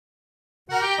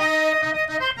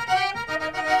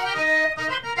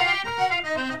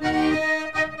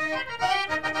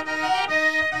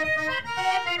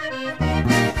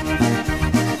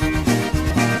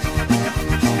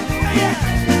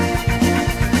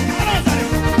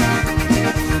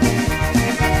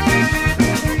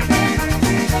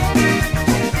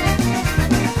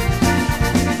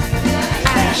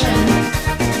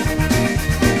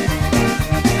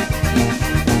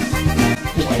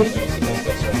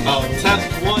Oh, test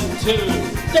 1, 2.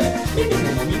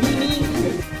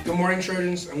 Good morning,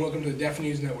 Trojans, and welcome to the Daphne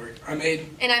News Network. I'm Aiden.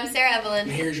 And I'm Sarah Evelyn.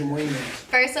 And here's your morning news.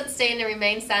 First, let's stand and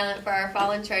remain silent for our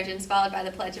fallen Trojans, followed by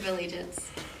the Pledge of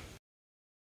Allegiance.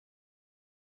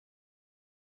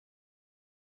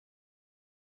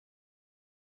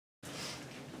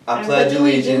 I pledge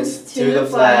allegiance to the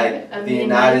flag of the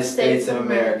United States of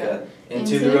America and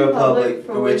to the republic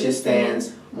for which it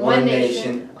stands, one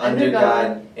nation, under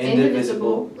God,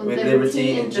 indivisible, with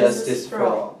liberty and justice for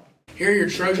all. Here are your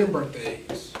Trojan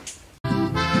birthdays.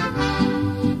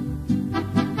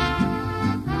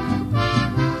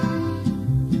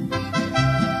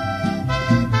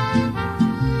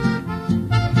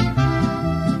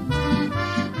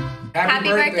 Happy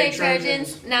birthday,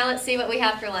 Trojans. Now let's see what we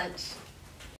have for lunch.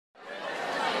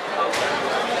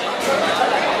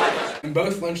 In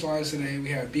both lunch lines today, we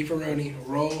have beefaroni,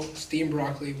 roll, steamed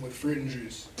broccoli with fruit and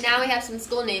juice. Now we have some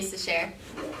school news to share.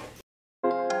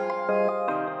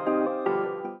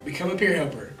 Become a peer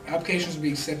helper. Applications will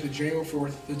be accepted January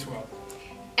 4th to 12th.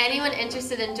 Anyone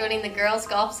interested in joining the girls'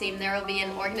 golf team, there will be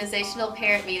an organizational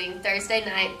parent meeting Thursday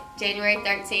night, January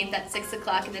 13th at 6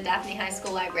 o'clock in the Daphne High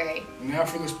School Library. Now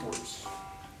for the sports.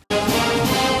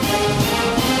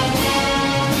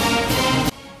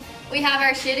 We have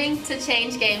our Shooting to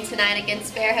Change game tonight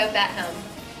against Fairhope at home.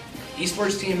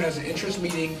 Esports team has an interest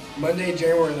meeting Monday,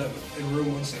 January 11th in room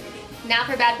 170. Now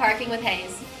for Bad Parking with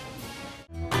Hayes.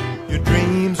 Your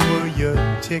dreams were your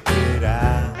ticket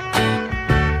out.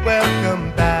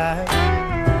 Welcome back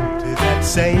to that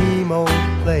same old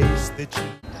place that you...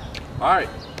 Alright,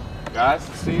 guys,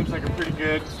 it seems like a pretty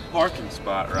good parking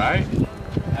spot, right?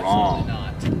 Wrong.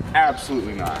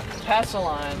 Absolutely not. Absolutely not. Past the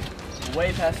line,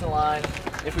 way past the line.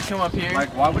 If we come up here...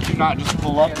 Like, why would you not just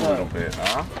pull up a little bit,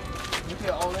 huh? Look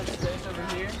at all that space over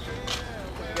here.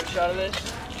 Get a shot of this.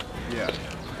 Yeah.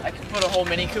 I could put a whole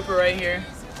Mini Cooper right here.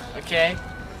 Okay?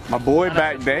 My boy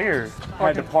back there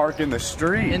had to park in the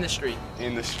street. In the street.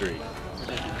 In the street.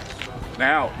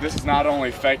 Now, this is not only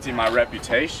affecting my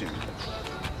reputation,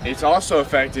 it's also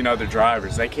affecting other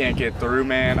drivers. They can't get through,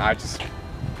 man.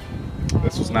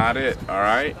 This was not it,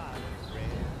 alright?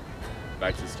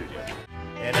 Back to the studio.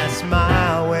 And I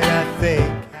smile when I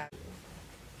think.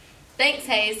 Thanks,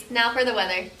 Hayes. Now for the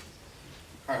weather.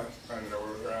 I don't know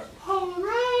where we're at.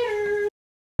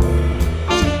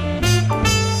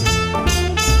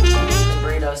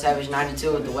 Savage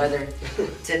 92 with the weather.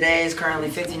 Today is currently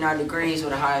 59 degrees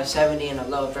with a high of 70 and a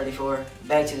low of 34.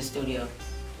 Back to the studio.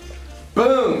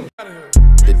 Boom!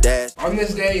 On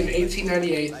this day in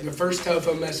 1898, the first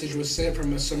telephone message was sent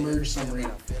from a submerged submarine.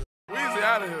 Easy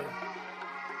out of here.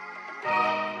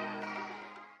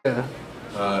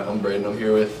 I'm Braden. I'm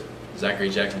here with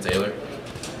Zachary Jackson Taylor.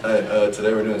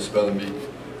 today we're doing spelling bee.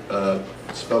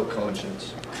 Spell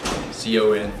conscience.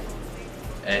 CONSCIENCE.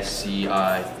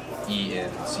 You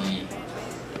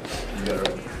got it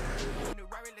right.